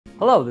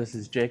Hello, this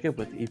is Jacob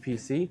with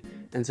EPC,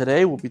 and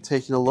today we'll be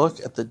taking a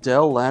look at the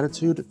Dell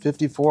Latitude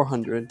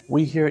 5400.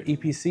 We here at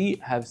EPC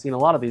have seen a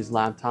lot of these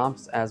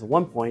laptops, as at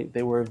one point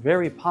they were a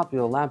very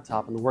popular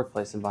laptop in the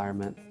workplace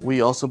environment. We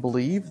also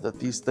believe that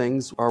these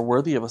things are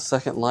worthy of a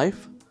second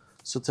life,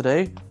 so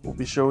today we'll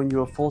be showing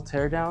you a full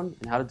teardown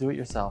and how to do it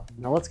yourself.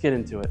 Now let's get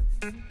into it.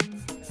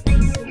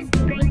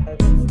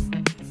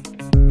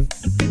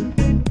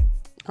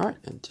 Alright,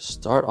 and to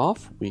start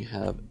off, we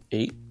have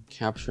 8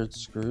 captured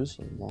screws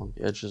along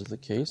the edges of the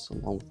case,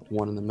 along with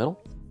one in the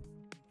middle.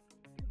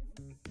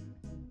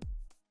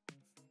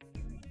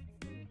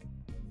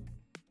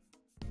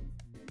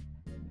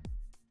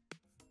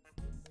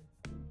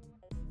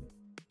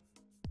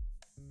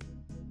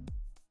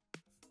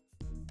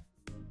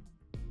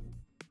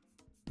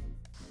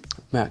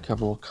 Mat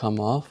cover will come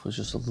off with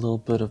just a little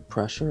bit of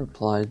pressure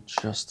applied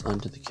just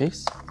under the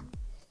case.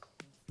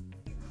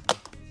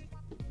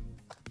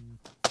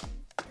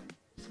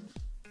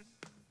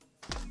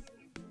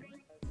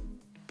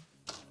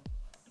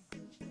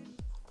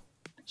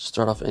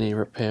 Start off any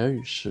repair,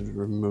 you should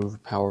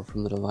remove power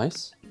from the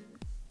device.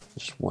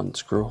 Just one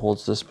screw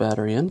holds this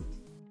battery in.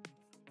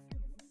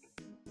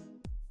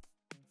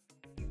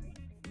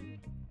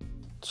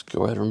 Let's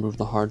go ahead and remove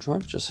the hard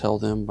drive, just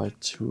held in by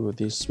 2 of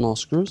these small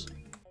screws.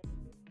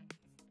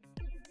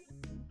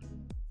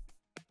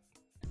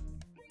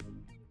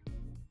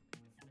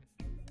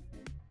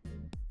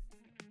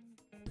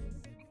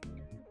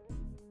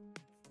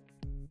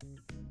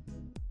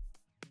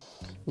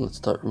 Let's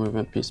start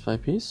removing it piece by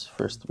piece.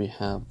 First we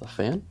have the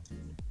fan,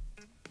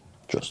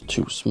 just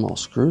 2 small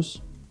screws,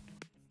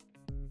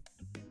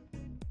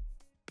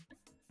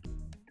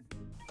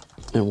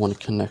 and one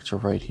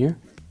connector right here.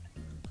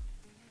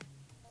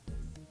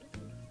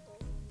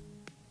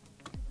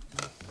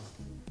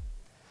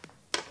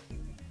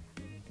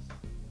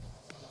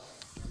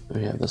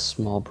 We have this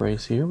small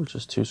brace here, which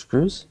is 2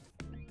 screws.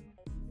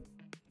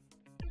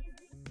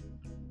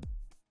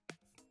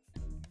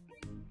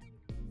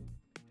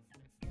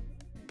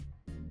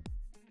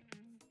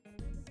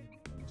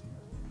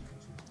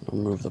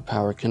 Remove the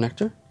power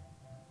connector.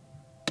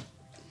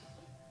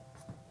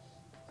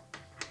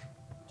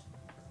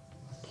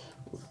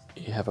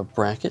 You have a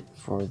bracket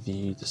for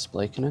the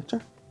display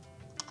connector.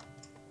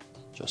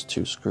 Just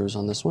 2 screws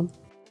on this one.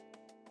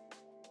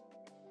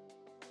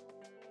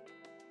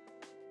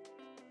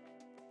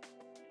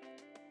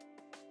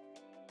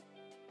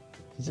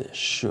 This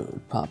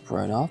should pop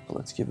right off, but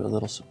let's give it a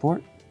little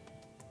support.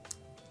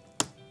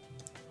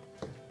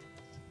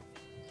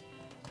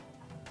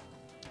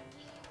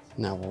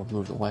 Now we'll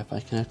remove the Wi-Fi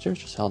connector,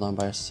 just held on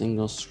by a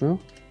single screw.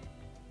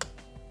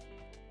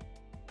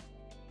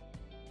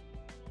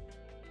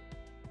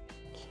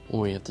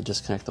 We have to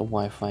disconnect the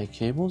Wi-Fi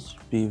cables.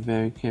 Be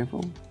very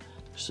careful.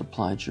 Just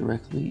apply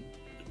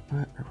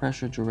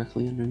pressure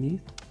directly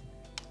underneath.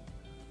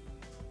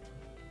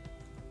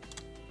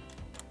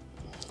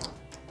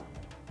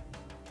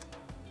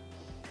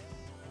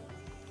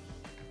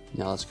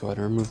 Now let's go ahead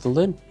and remove the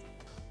lid.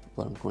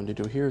 What I'm going to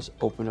do here is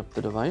open up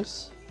the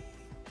device,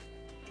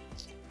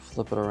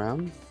 flip it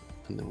around,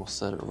 and then we'll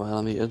set it right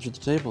on the edge of the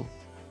table.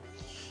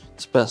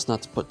 It's best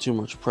not to put too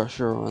much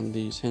pressure on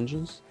these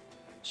hinges,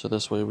 so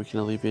this way we can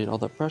alleviate all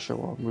that pressure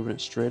while moving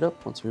it straight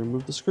up once we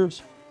remove the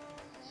screws.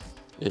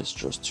 It's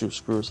just 2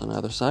 screws on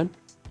either side.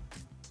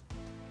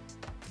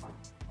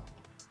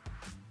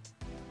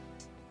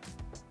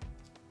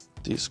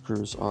 These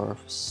screws are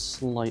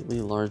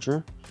slightly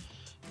larger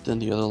than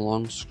the other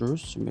long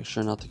screws, so make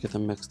sure not to get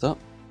them mixed up.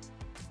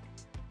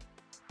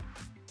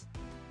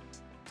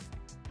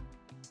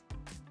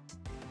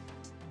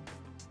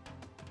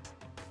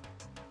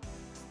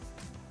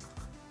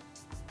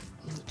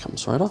 It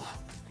comes right off.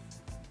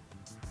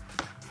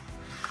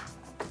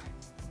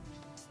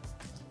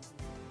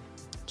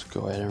 Let's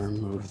go ahead and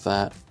remove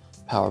that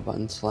power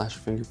button /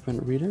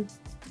 fingerprint reader.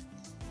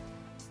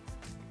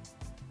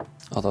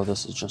 Although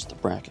this is just a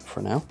bracket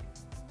for now.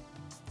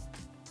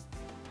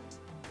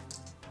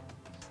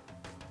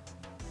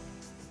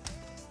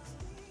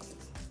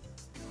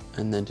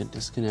 And then to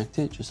disconnect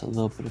it, just a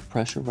little bit of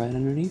pressure right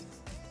underneath.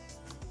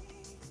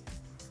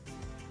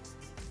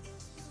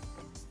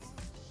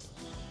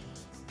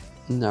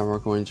 Now we're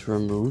going to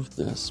remove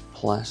this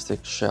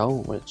plastic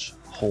shell which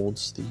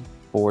holds the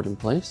board in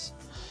place.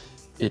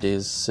 It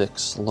is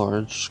 6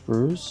 large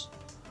screws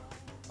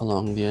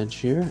along the edge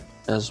here,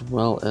 as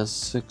well as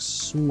 6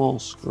 small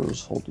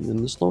screws holding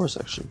in this lower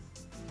section.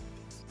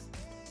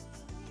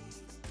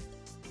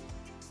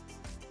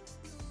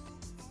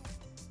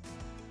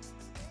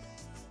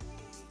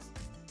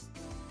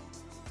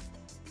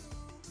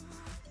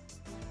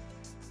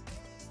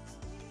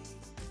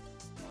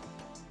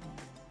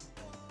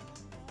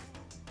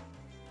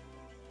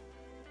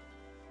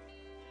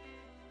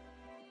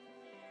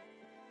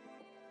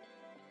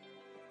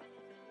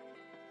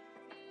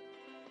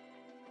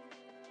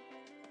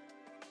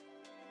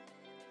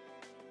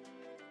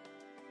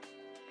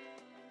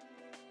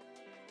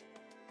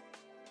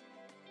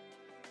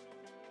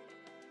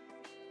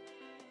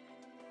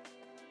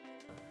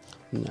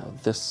 Now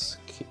this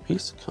delicate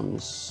piece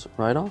comes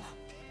right off.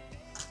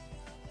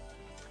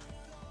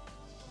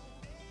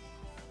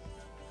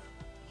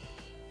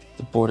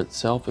 The board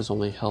itself is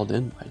only held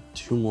in by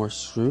 2 more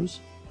screws,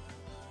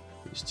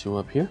 these 2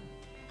 up here.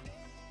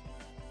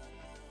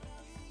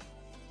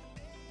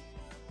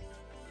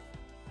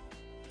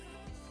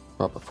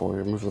 But before we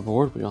remove the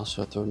board, we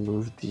also have to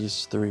remove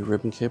these 3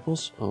 ribbon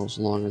cables, as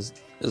long as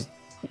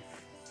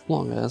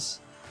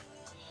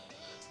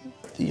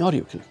the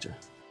audio connector.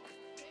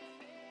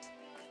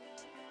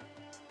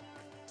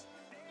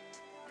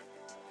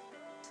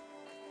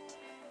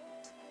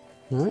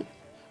 Alright,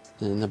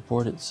 then the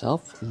board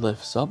itself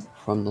lifts up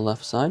from the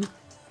left side,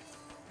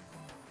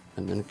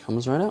 and then it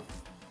comes right out.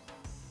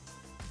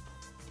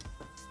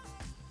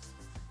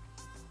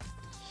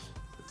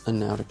 And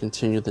now to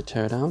continue the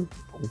teardown,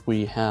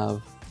 we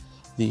have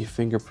the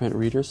fingerprint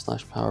reader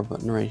 / power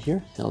button right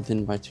here, held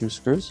in by 2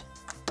 screws.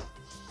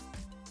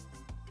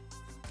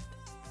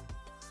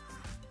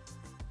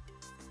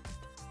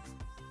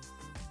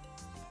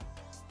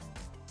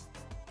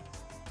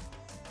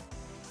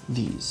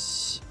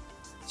 These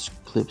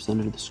clips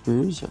under the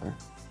screws are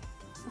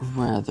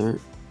rather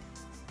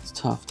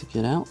tough to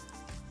get out,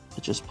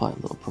 but just apply a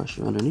little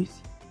pressure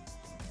underneath.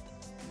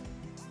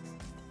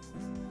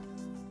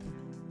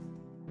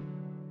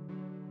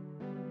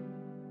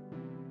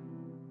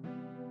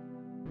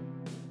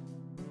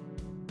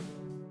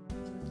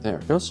 There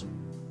it goes.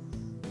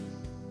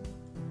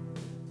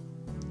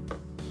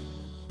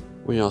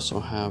 We also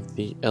have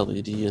the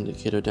LED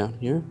indicator down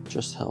here,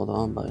 just held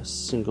on by a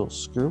single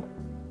screw.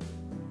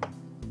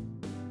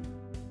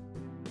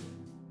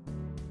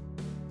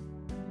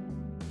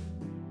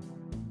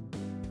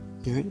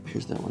 Here it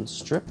appears that one's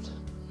stripped.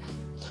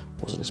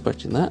 Wasn't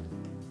expecting that.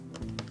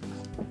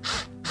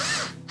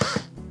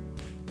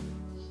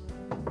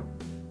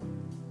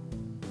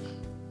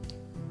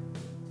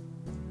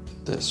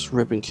 This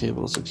ribbon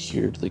cable is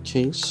adhered to the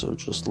case, so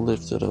just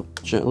lift it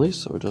up gently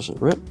so it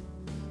doesn't rip.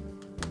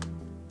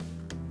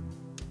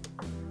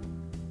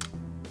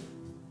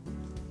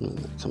 And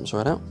that comes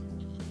right out.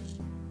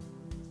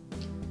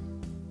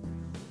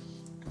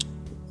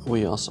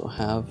 We also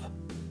have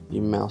the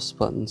mouse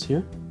buttons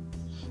here.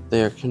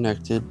 They are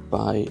connected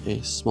by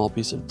a small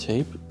piece of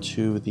tape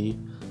to the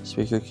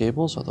speaker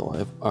cables, although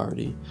I've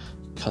already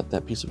cut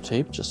that piece of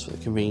tape just for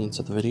the convenience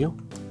of the video.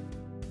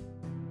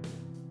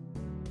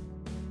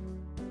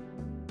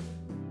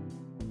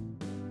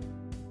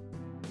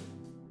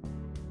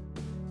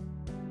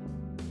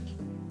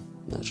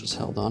 That's just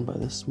held on by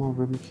this small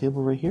ribbon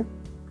cable right here.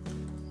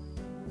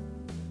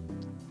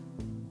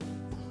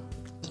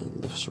 Then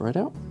it lifts right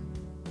out.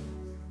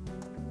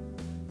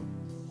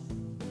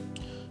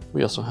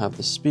 We also have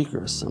the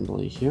speaker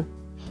assembly here,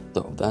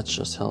 though that's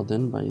just held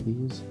in by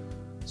these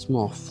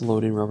small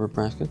floating rubber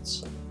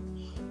brackets.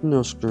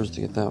 No screws to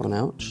get that one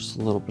out, just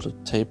a little bit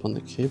of tape on the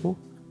cable,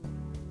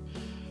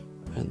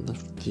 and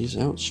lift these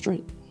out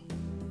straight.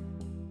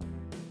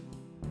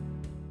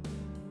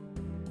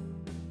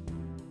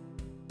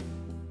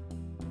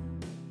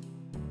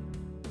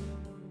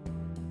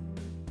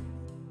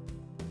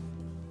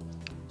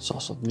 There's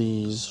also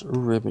these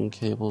ribbon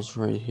cables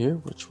right here,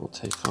 which we'll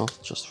take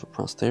off just for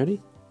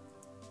posterity.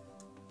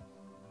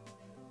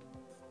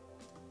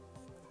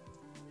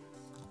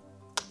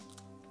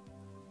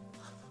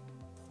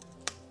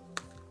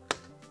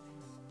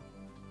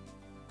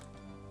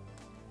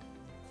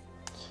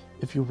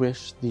 If you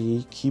wish,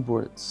 the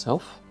keyboard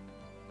itself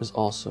is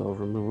also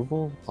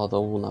removable,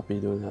 although we'll not be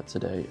doing that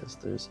today as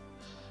there's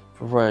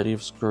a variety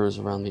of screws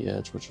around the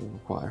edge which will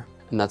require.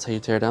 And that's how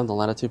you tear down the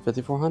Latitude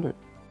 5400.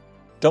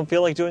 Don't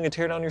feel like doing a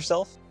teardown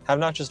yourself? Have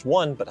not just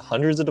one, but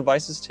hundreds of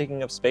devices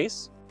taking up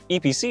space?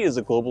 EPC is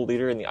a global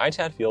leader in the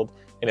ITAD field,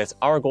 and it's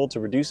our goal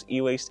to reduce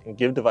e-waste and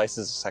give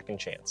devices a second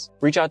chance.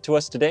 Reach out to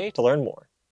us today to learn more.